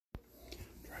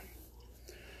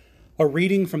A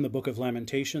reading from the book of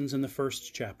Lamentations in the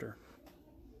 1st chapter.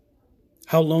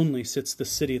 How lonely sits the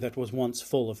city that was once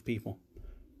full of people.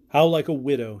 How like a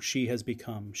widow she has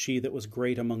become, she that was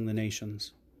great among the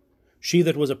nations. She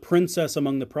that was a princess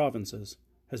among the provinces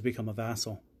has become a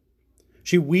vassal.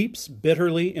 She weeps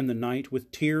bitterly in the night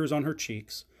with tears on her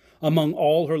cheeks. Among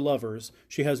all her lovers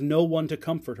she has no one to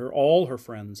comfort her. All her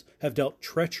friends have dealt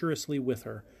treacherously with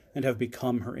her and have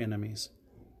become her enemies.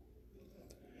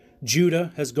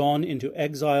 Judah has gone into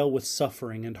exile with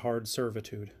suffering and hard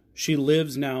servitude. She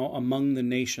lives now among the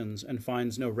nations and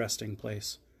finds no resting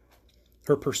place.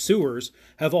 Her pursuers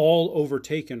have all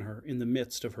overtaken her in the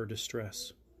midst of her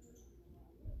distress.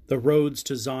 The roads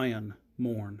to Zion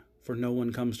mourn, for no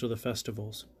one comes to the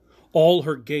festivals. All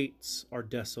her gates are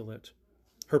desolate.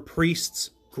 Her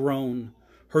priests groan.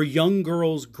 Her young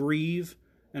girls grieve,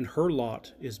 and her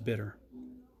lot is bitter.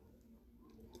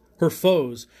 Her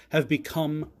foes have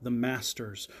become the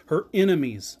masters. Her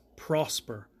enemies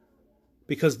prosper,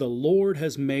 because the Lord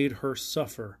has made her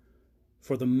suffer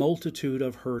for the multitude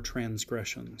of her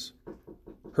transgressions.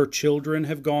 Her children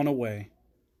have gone away,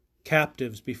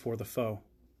 captives before the foe.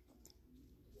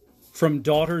 From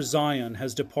daughter Zion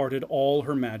has departed all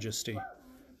her majesty.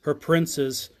 Her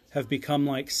princes have become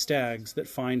like stags that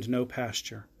find no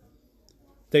pasture.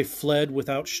 They fled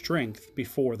without strength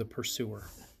before the pursuer.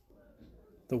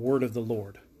 The word of the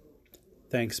Lord.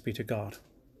 Thanks be to God.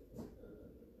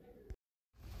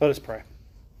 Let us pray.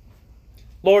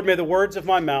 Lord, may the words of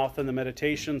my mouth and the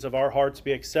meditations of our hearts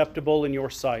be acceptable in your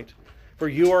sight, for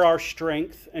you are our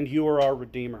strength and you are our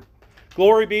Redeemer.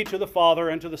 Glory be to the Father,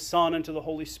 and to the Son, and to the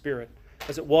Holy Spirit,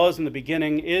 as it was in the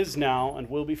beginning, is now, and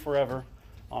will be forever.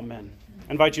 Amen.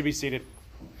 I invite you to be seated.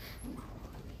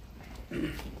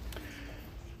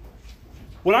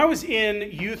 When I was in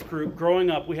youth group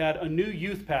growing up, we had a new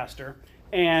youth pastor,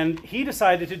 and he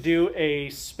decided to do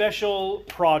a special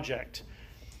project.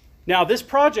 Now, this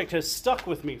project has stuck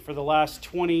with me for the last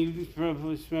 20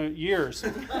 years,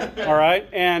 all right?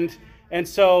 And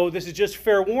so this is just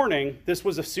fair warning. This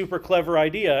was a super clever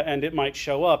idea, and it might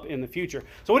show up in the future.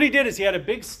 So what he did is he had a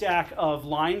big stack of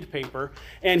lined paper,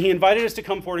 and he invited us to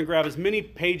come forward and grab as many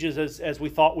pages as we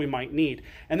thought we might need.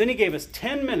 And then he gave us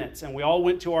 10 minutes, and we all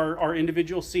went to our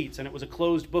individual seats, and it was a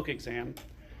closed book exam.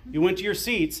 You went to your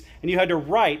seats, and you had to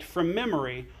write from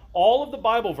memory all of the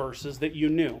Bible verses that you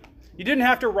knew. You didn't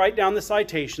have to write down the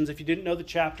citations if you didn't know the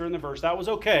chapter and the verse. That was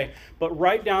okay. But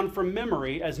write down from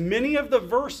memory as many of the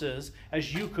verses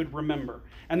as you could remember.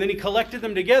 And then he collected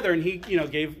them together, and he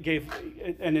gave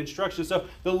an instruction. So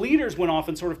the leaders went off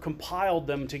and sort of compiled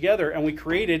them together, and we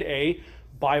created a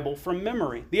Bible from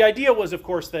memory. The idea was, of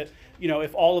course, that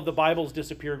if all of the Bibles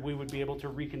disappeared, we would be able to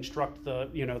reconstruct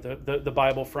the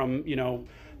Bible from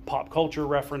pop culture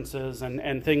references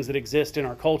and things that exist in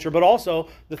our culture, but also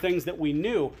the things that we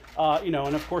knew, and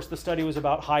of course the study was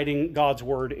about hiding God's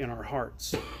word in our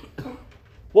hearts.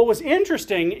 What was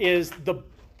interesting is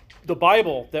the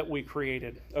Bible that we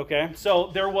created, okay?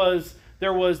 So there was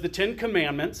the 10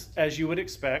 Commandments, as you would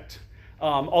expect,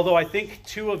 although I think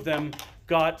 2 of them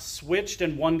got switched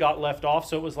and 1 got left off,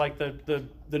 so it was like the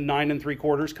 9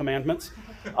 3/4 commandments.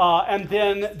 And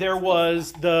then there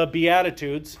was the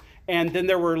Beatitudes. And then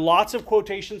there were lots of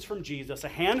quotations from Jesus, a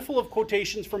handful of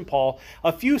quotations from Paul,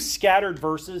 a few scattered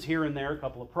verses here and there, a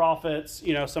couple of prophets,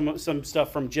 some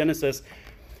stuff from Genesis.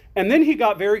 And then he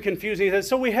got very confused. He said,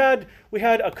 so we had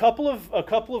a couple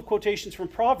of quotations from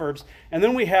Proverbs, and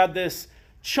then we had this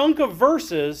chunk of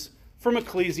verses from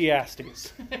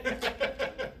Ecclesiastes.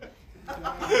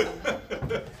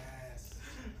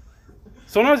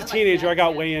 So when I was a teenager, I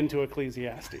got way into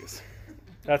Ecclesiastes.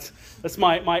 That's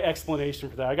my explanation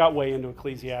for that. I got way into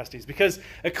Ecclesiastes because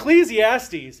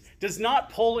Ecclesiastes does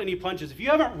not pull any punches. If you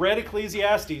haven't read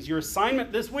Ecclesiastes, your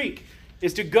assignment this week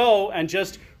is to go and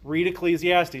just read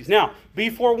Ecclesiastes. Now, be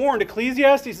forewarned,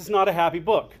 Ecclesiastes is not a happy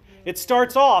book. It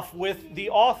starts off with the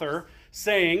author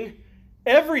saying,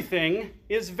 everything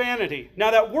is vanity. Now,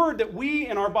 that word that we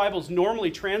in our Bibles normally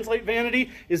translate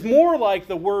vanity is more like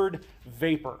the word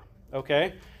vapor,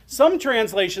 okay? Some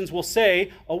translations will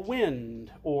say a wind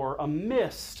or a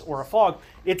mist or a fog.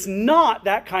 It's not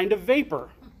that kind of vapor.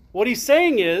 What he's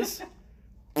saying is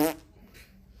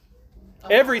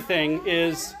everything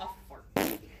is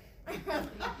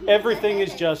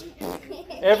just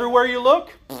everywhere you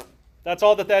look. That's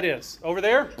all that is. Over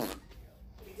there,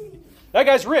 that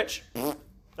guy's rich.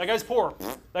 That guy's poor.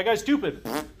 That guy's stupid.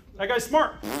 That guy's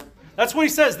smart. That's what he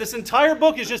says. This entire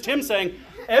book is just him saying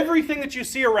everything that you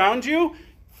see around you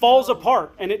falls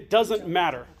apart, and it doesn't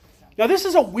matter. Now, this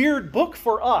is a weird book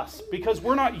for us because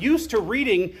we're not used to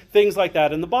reading things like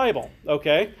that in the Bible,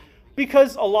 okay?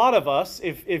 Because a lot of us,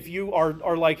 if you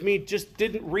are like me, just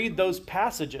didn't read those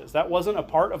passages. That wasn't a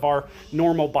part of our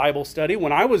normal Bible study.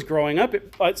 When I was growing up,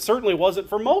 it certainly wasn't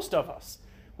for most of us.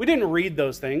 We didn't read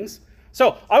those things.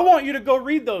 So I want you to go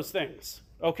read those things,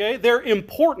 okay? They're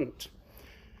important.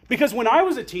 Because when I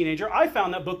was a teenager, I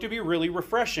found that book to be really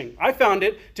refreshing. I found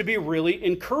it to be really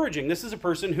encouraging. This is a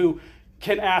person who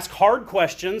can ask hard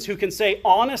questions, who can say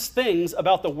honest things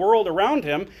about the world around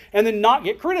him, and then not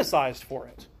get criticized for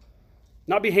it.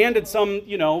 Not be handed some,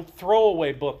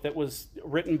 throwaway book that was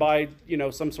written by,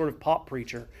 some sort of pop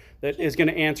preacher that is going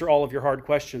to answer all of your hard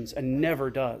questions and never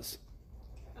does.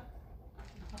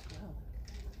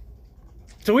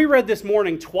 So we read this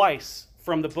morning twice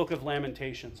from the book of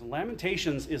Lamentations. And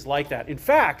Lamentations is like that. In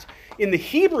fact, in the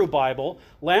Hebrew Bible,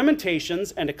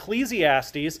 Lamentations and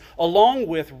Ecclesiastes, along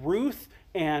with Ruth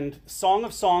and Song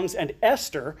of Songs and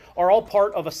Esther, are all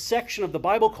part of a section of the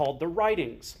Bible called the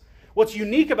Writings. What's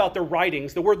unique about the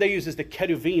writings, the word they use is the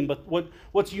Ketuvim, but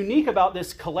what's unique about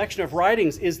this collection of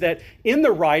writings is that in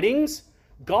the writings,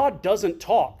 God doesn't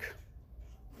talk.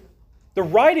 The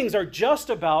writings are just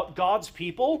about God's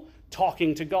people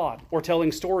talking to God, or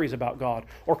telling stories about God,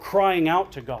 or crying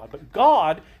out to God. But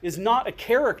God is not a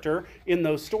character in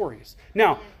those stories.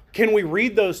 Now, can we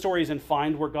read those stories and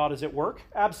find where God is at work?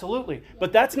 Absolutely.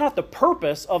 But that's not the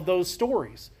purpose of those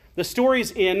stories. The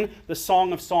stories in the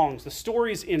Song of Songs, the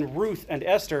stories in Ruth and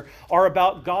Esther are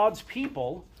about God's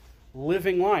people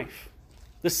living life.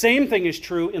 The same thing is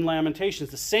true in Lamentations.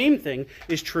 The same thing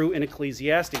is true in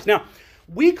Ecclesiastes. Now,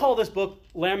 we call this book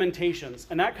Lamentations,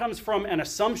 and that comes from an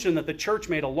assumption that the church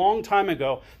made a long time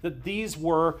ago that these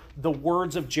were the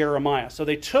words of Jeremiah. So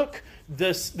they took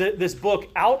this book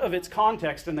out of its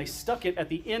context and they stuck it at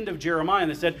the end of Jeremiah,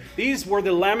 and they said, these were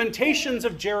the Lamentations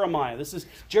of Jeremiah. This is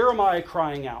Jeremiah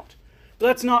crying out. But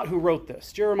that's not who wrote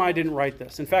this. Jeremiah didn't write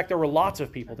this. In fact, there were lots of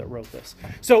people that wrote this.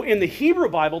 So in the Hebrew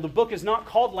Bible, the book is not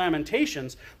called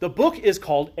Lamentations. The book is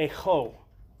called Echo,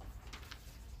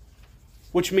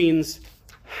 which means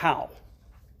how.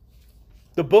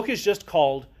 The book is just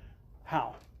called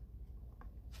How.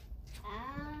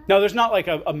 Now, there's not like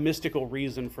a mystical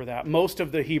reason for that. Most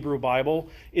of the Hebrew Bible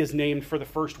is named for the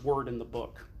first word in the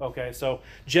book. Okay, so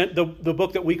the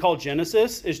book that we call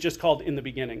Genesis is just called In the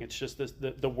Beginning. It's just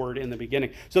the word in the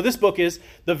beginning. So this book is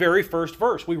the very first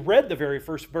verse. We read the very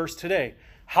first verse today.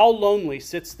 How lonely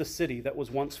sits the city that was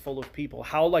once full of people.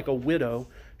 How like a widow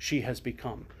she has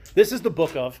become. This is the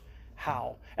book of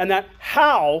How. And that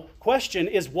how question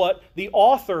is what the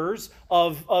authors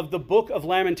of the book of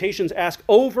Lamentations ask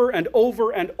over and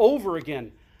over and over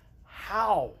again.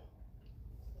 How?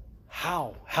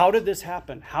 How? How did this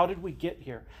happen? How did we get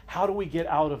here? How do we get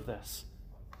out of this?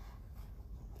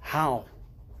 How?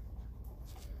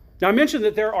 Now, I mentioned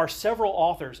that there are several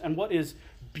authors, and what is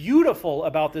beautiful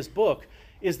about this book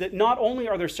is that not only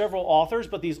are there several authors,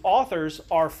 but these authors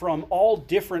are from all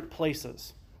different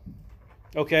places.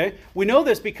 Okay? We know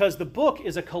this because the book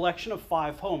is a collection of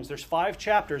 5 poems. There's 5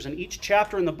 chapters, and each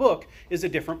chapter in the book is a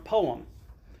different poem.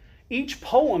 Each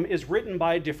poem is written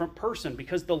by a different person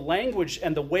because the language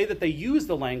and the way that they use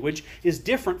the language is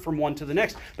different from one to the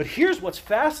next. But here's what's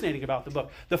fascinating about the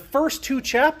book. The first 2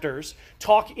 chapters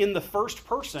talk in the first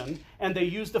person, and they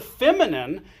use the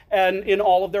feminine and in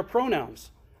all of their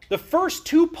pronouns. The first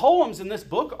 2 poems in this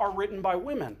book are written by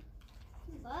women.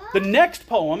 The next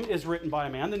poem is written by a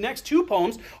man. The next 2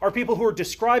 poems are people who are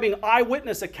describing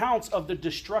eyewitness accounts of the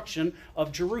destruction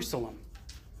of Jerusalem.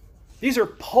 These are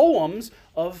poems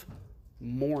of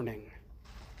mourning.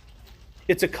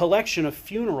 It's a collection of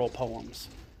funeral poems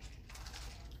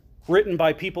written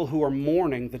by people who are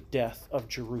mourning the death of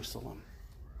Jerusalem.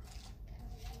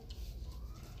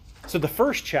 So the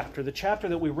first chapter, the chapter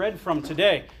that we read from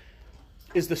today,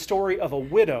 is the story of a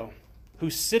widow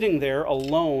who's sitting there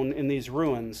alone in these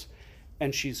ruins,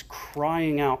 and she's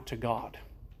crying out to God.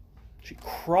 She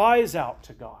cries out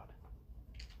to God.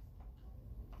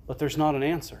 But there's not an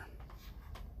answer.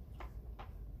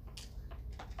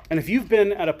 And if you've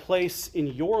been at a place in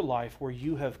your life where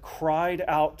you have cried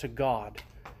out to God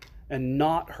and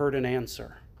not heard an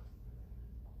answer,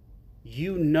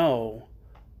 you know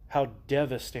how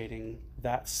devastating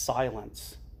that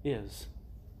silence is.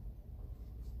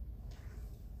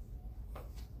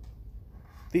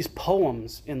 These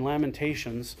poems in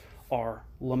Lamentations are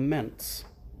laments.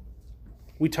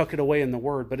 We tuck it away in the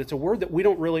Word, but it's a word that we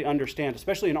don't really understand,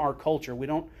 especially in our culture. We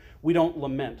don't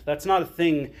lament. That's not a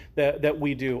thing that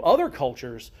we do. Other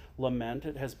cultures lament.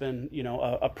 It has been,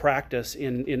 a practice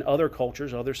in other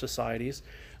cultures, other societies.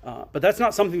 But that's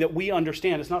not something that we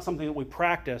understand. It's not something that we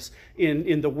practice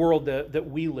in the world that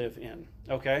we live in,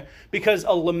 okay? Because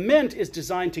a lament is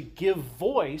designed to give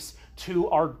voice to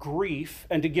our grief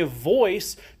and to give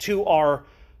voice to our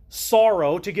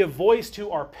sorrow, to give voice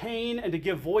to our pain, and to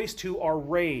give voice to our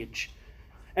rage.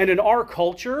 And in our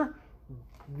culture,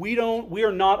 we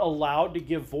are not allowed to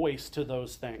give voice to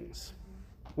those things.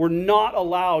 We're not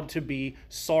allowed to be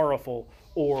sorrowful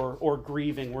or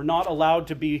grieving. We're not allowed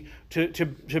to be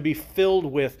filled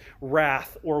with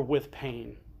wrath or with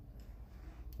pain.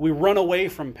 We run away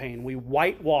from pain. We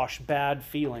whitewash bad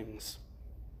feelings.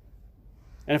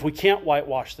 And if we can't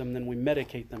whitewash them, then we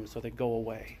medicate them so they go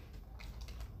away.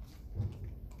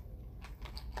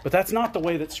 But that's not the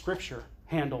way that Scripture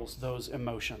handles those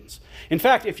emotions. In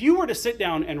fact, if you were to sit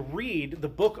down and read the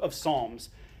book of Psalms,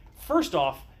 first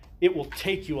off, it will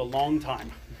take you a long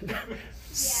time.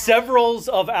 Severals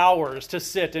of hours to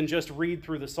sit and just read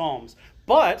through the Psalms.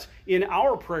 But in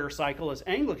our prayer cycle as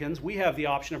Anglicans, we have the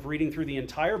option of reading through the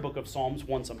entire book of Psalms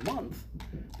once a month.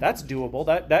 That's doable.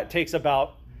 That takes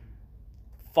about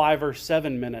 5 or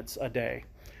 7 minutes a day.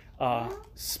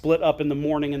 Split up in the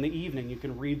morning and the evening. You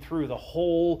can read through the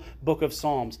whole book of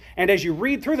Psalms. And as you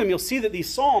read through them, you'll see that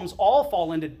these Psalms all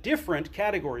fall into different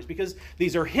categories because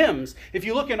these are hymns. If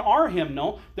you look in our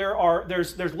hymnal,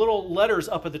 there's little letters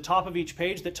up at the top of each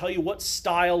page that tell you what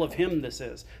style of hymn this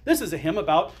is. This is a hymn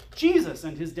about Jesus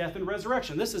and his death and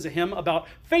resurrection. This is a hymn about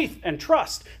faith and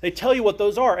trust. They tell you what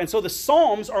those are. And so the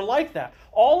Psalms are like that.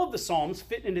 All of the Psalms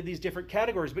fit into these different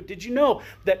categories. But did you know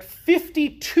that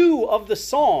 52 of the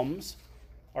Psalms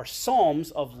are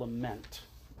Psalms of lament?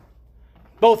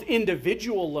 Both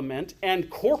individual lament and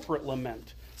corporate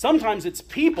lament. Sometimes it's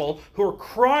people who are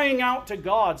crying out to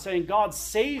God, saying, God,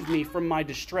 save me from my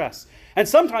distress. And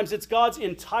sometimes it's God's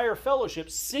entire fellowship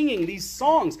singing these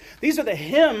songs. These are the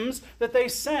hymns that they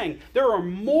sang. There are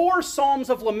more Psalms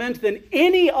of lament than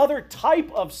any other type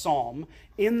of psalm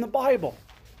in the Bible.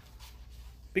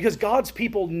 Because God's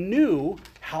people knew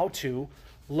how to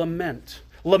lament.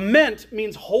 Lament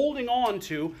means holding on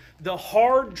to the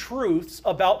hard truths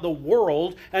about the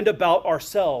world and about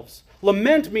ourselves.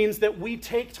 Lament means that we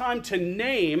take time to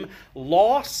name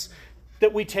loss,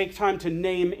 that we take time to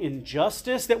name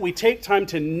injustice, that we take time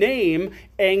to name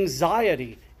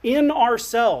anxiety in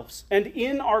ourselves and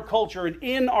in our culture and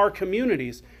in our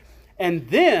communities. And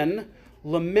then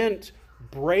lament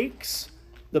breaks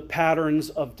the patterns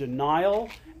of denial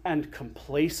and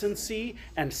complacency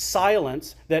and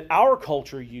silence that our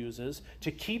culture uses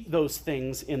to keep those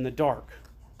things in the dark.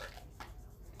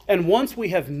 And once we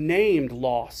have named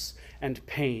loss and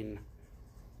pain,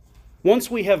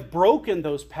 once we have broken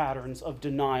those patterns of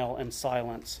denial and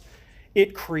silence,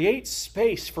 it creates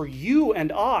space for you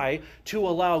and I to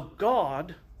allow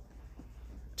God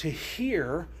to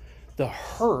hear the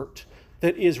hurt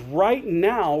that is right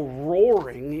now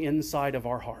roaring inside of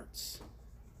our hearts.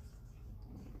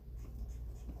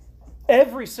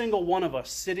 Every single one of us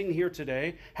sitting here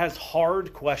today has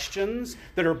hard questions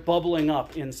that are bubbling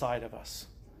up inside of us.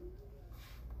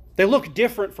 They look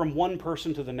different from one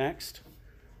person to the next.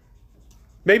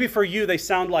 Maybe for you, they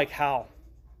sound like how.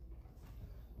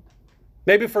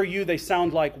 Maybe for you, they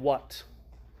sound like what.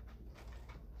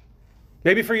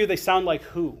 Maybe for you, they sound like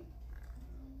who.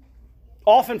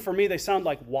 Often for me, they sound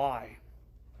like why.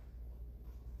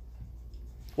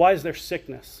 Why is there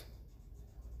sickness?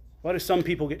 Why do some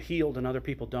people get healed and other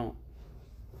people don't?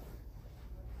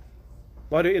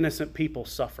 Why do innocent people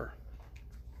suffer?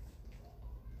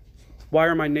 Why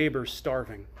are my neighbors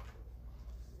starving?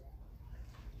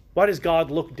 Why does God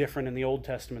look different in the Old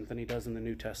Testament than he does in the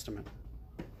New Testament?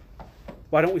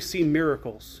 Why don't we see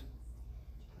miracles?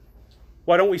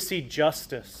 Why don't we see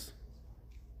justice?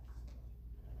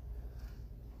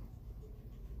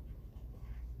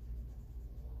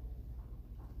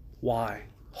 Why?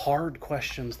 Hard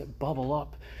questions that bubble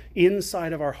up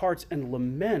inside of our hearts, and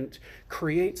lament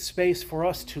creates space for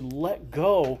us to let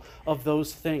go of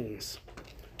those things,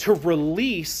 to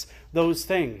release those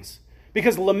things.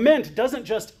 Because lament doesn't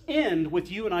just end with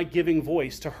you and I giving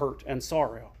voice to hurt and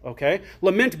sorrow, okay?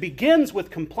 Lament begins with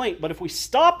complaint, but if we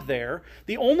stop there,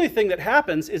 the only thing that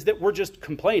happens is that we're just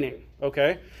complaining,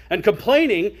 okay? And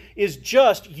complaining is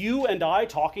just you and I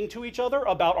talking to each other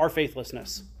about our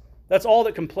faithlessness. That's all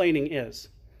that complaining is.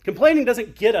 Complaining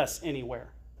doesn't get us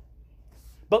anywhere.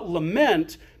 But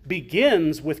lament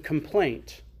begins with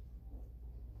complaint.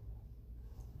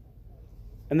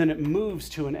 And then it moves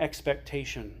to an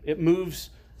expectation. It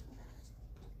moves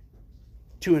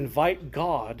to invite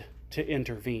God to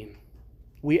intervene.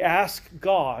 We ask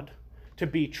God to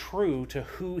be true to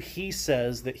who he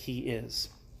says that he is.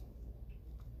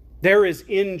 There is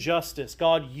injustice.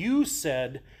 God, you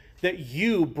said that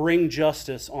you bring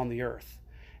justice on the earth.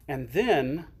 And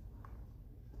then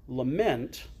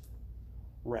lament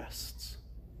rests.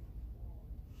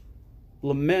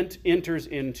 Lament enters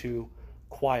into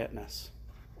quietness.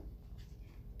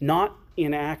 Not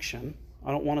inaction. I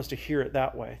don't want us to hear it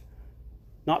that way.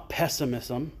 Not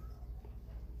pessimism.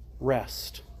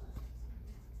 Rest.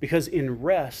 Because in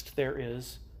rest there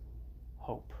is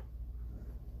hope.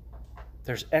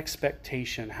 There's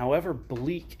expectation. However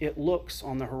bleak it looks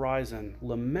on the horizon,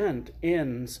 lament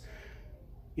ends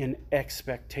in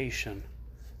expectation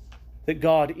that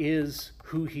God is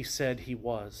who he said he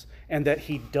was, and that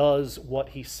he does what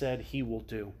he said he will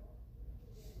do.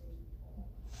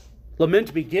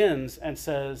 Lament begins and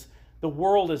says, the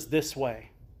world is this way.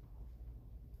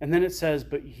 And then it says,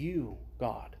 but you,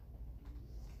 God.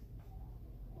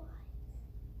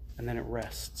 And then it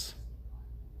rests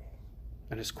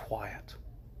and is quiet.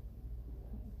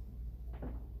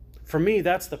 For me,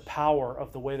 that's the power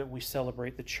of the way that we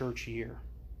celebrate the church year.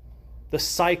 The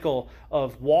cycle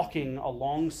of walking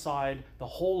alongside the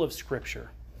whole of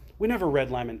Scripture. We never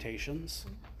read Lamentations.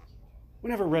 We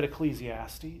never read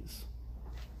Ecclesiastes.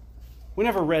 We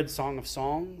never read Song of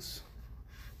Songs.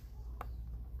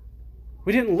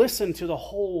 We didn't listen to the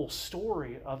whole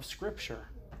story of Scripture.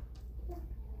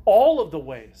 All of the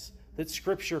ways that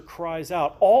Scripture cries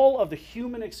out, all of the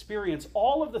human experience,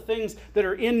 all of the things that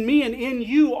are in me and in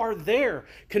you are there,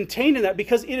 contained in that,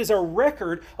 because it is a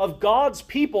record of God's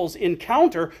people's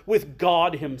encounter with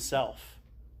God himself.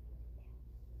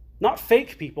 Not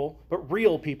fake people, but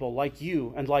real people like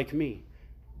you and like me.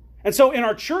 And so in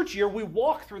our church year, we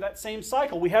walk through that same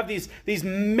cycle. We have these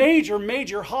major,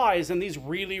 major highs and these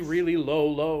really, really low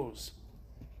lows.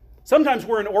 Sometimes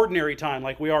we're in ordinary time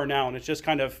like we are now, and it's just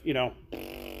kind of, we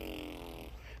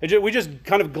just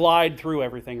kind of glide through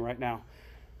everything right now.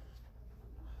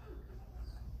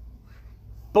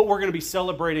 But we're going to be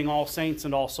celebrating All Saints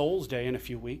and All Souls Day in a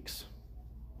few weeks.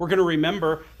 We're going to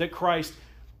remember that Christ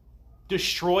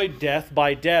destroyed death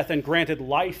by death and granted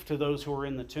life to those who are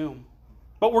in the tomb.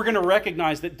 But we're going to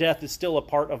recognize that death is still a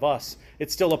part of us.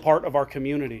 It's still a part of our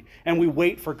community. And we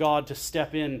wait for God to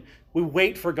step in. We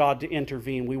wait for God to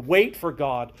intervene. We wait for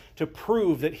God to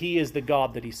prove that he is the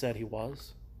God that he said he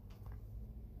was.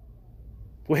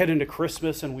 We head into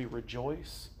Christmas and we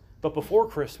rejoice. But before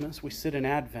Christmas, we sit in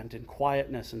Advent in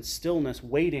quietness and stillness,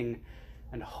 waiting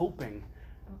and hoping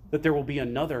that there will be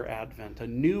another Advent, a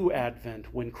new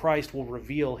Advent, when Christ will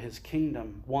reveal his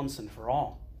kingdom once and for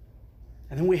all.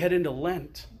 And then we head into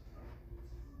Lent.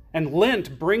 And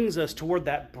Lent brings us toward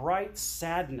that bright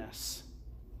sadness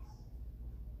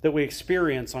that we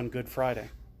experience on Good Friday.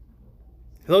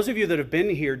 Those of you that have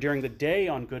been here during the day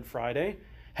on Good Friday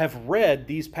have read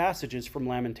these passages from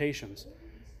Lamentations.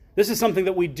 This is something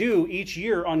that we do each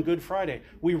year on Good Friday.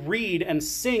 We read and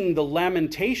sing the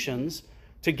Lamentations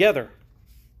together.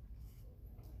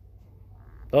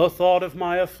 The thought of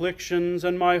my afflictions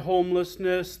and my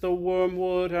homelessness, the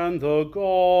wormwood and the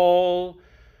gall,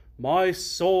 my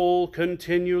soul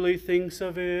continually thinks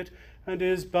of it and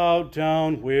is bowed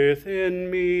down within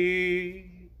me.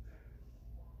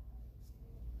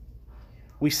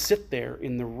 We sit there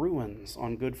in the ruins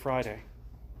on Good Friday.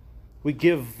 We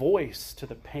give voice to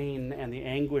the pain and the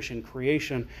anguish in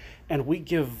creation, and we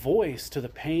give voice to the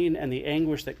pain and the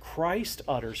anguish that Christ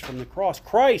utters from the cross.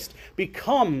 Christ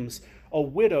becomes a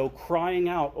widow crying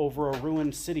out over a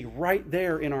ruined city right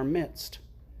there in our midst.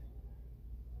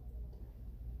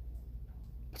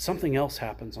 But something else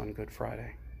happens on Good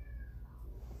Friday.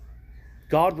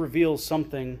 God reveals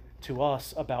something to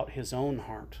us about his own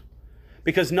heart.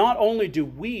 Because not only do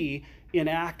we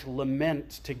enact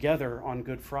lament together on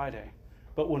Good Friday,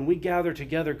 but when we gather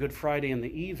together Good Friday in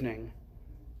the evening,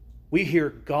 we hear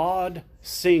God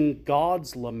sing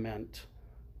God's lament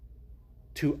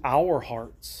to our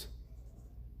hearts.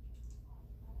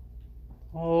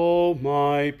 Oh,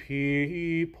 my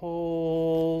people,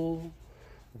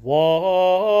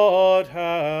 what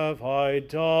have I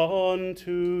done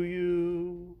to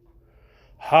you?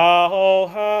 How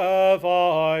have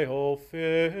I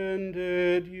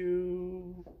offended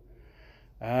you?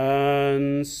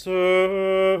 Answer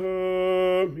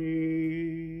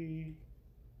me.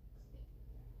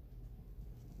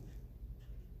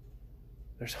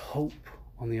 There's hope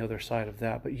on the other side of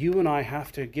that. But you and I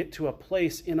have to get to a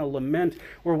place in a lament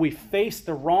where we face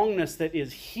the wrongness that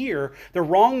is here, the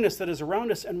wrongness that is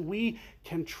around us, and we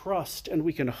can trust and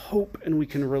we can hope and we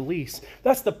can release.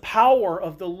 That's the power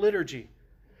of the liturgy.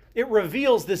 It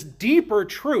reveals this deeper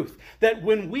truth that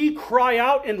when we cry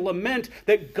out and lament,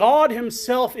 that God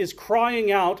Himself is crying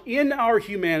out in our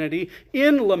humanity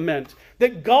in lament.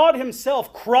 That God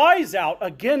Himself cries out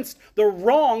against the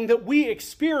wrong that we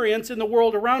experience in the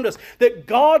world around us. That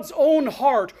God's own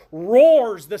heart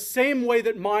roars the same way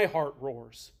that my heart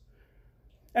roars.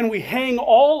 And we hang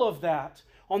all of that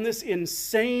on this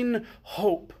insane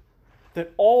hope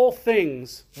that all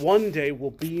things one day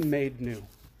will be made new.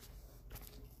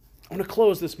 I want to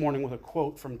close this morning with a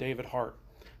quote from David Hart.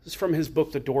 This is from his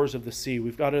book, The Doors of the Sea.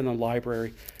 We've got it in the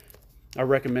library. I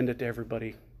recommend it to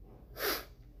everybody.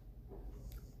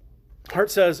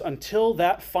 Hart says, "Until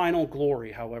that final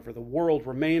glory, however, the world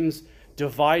remains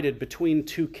divided between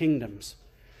two kingdoms,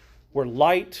 where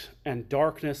light and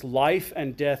darkness, life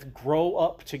and death grow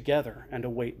up together and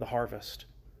await the harvest.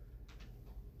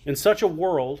 In such a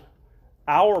world,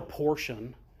 our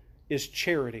portion is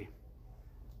charity.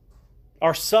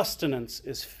 Our sustenance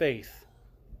is faith,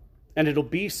 and it'll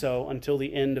be so until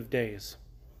the end of days.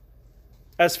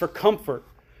 As for comfort,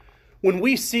 when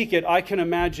we seek it, I can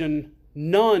imagine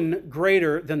none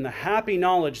greater than the happy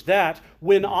knowledge that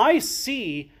when I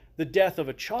see the death of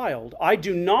a child, I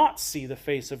do not see the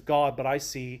face of God, but I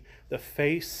see the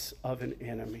face of an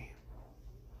enemy.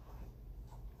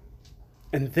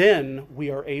 And then we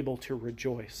are able to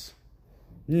rejoice.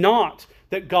 Not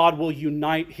that God will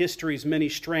unite history's many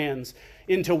strands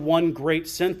into one great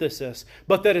synthesis,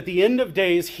 but that at the end of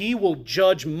days He will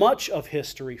judge much of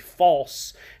history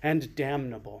false and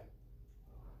damnable.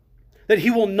 That He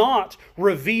will not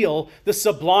reveal the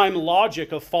sublime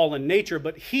logic of fallen nature,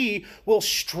 but He will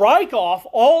strike off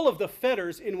all of the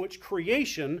fetters in which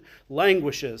creation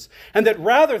languishes. And that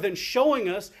rather than showing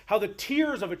us how the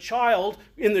tears of a child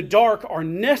in the dark are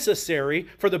necessary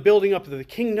for the building up of the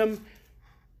kingdom,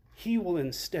 He will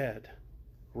instead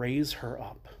raise her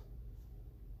up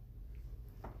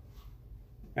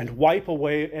and wipe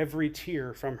away every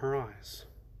tear from her eyes.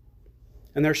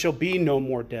 And there shall be no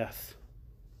more death,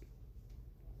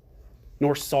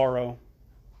 nor sorrow,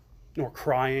 nor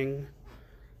crying,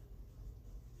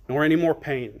 nor any more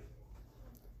pain.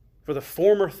 For the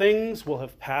former things will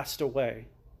have passed away.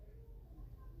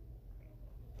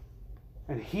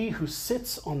 And He who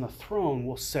sits on the throne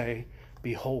will say,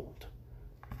 Behold,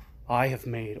 I have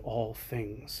made all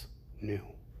things new.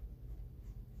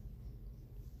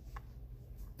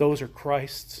 Those are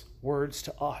Christ's words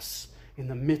to us in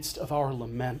the midst of our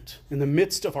lament, in the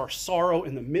midst of our sorrow,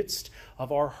 in the midst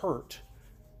of our hurt.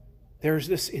 There's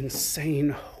this insane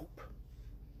hope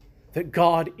that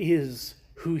God is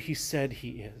who He said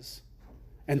He is,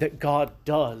 and that God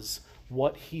does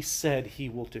what He said He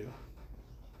will do.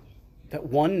 That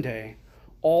one day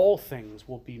all things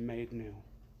will be made new.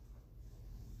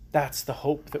 That's the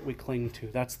hope that we cling to.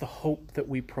 That's the hope that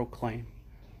we proclaim.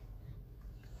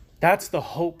 That's the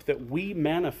hope that we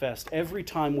manifest every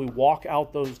time we walk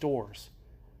out those doors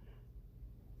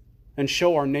and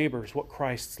show our neighbors what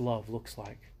Christ's love looks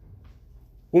like.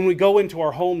 When we go into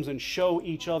our homes and show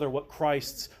each other what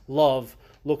Christ's love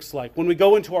looks like. When we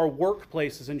go into our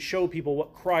workplaces and show people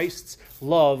what Christ's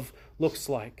love looks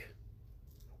like.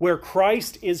 Where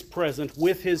Christ is present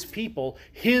with His people,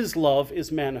 His love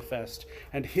is manifest,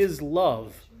 and His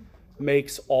love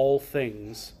makes all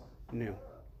things new.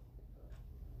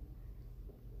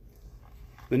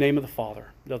 In the name of the Father,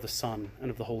 and of the Son, and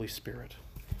of the Holy Spirit.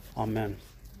 Amen.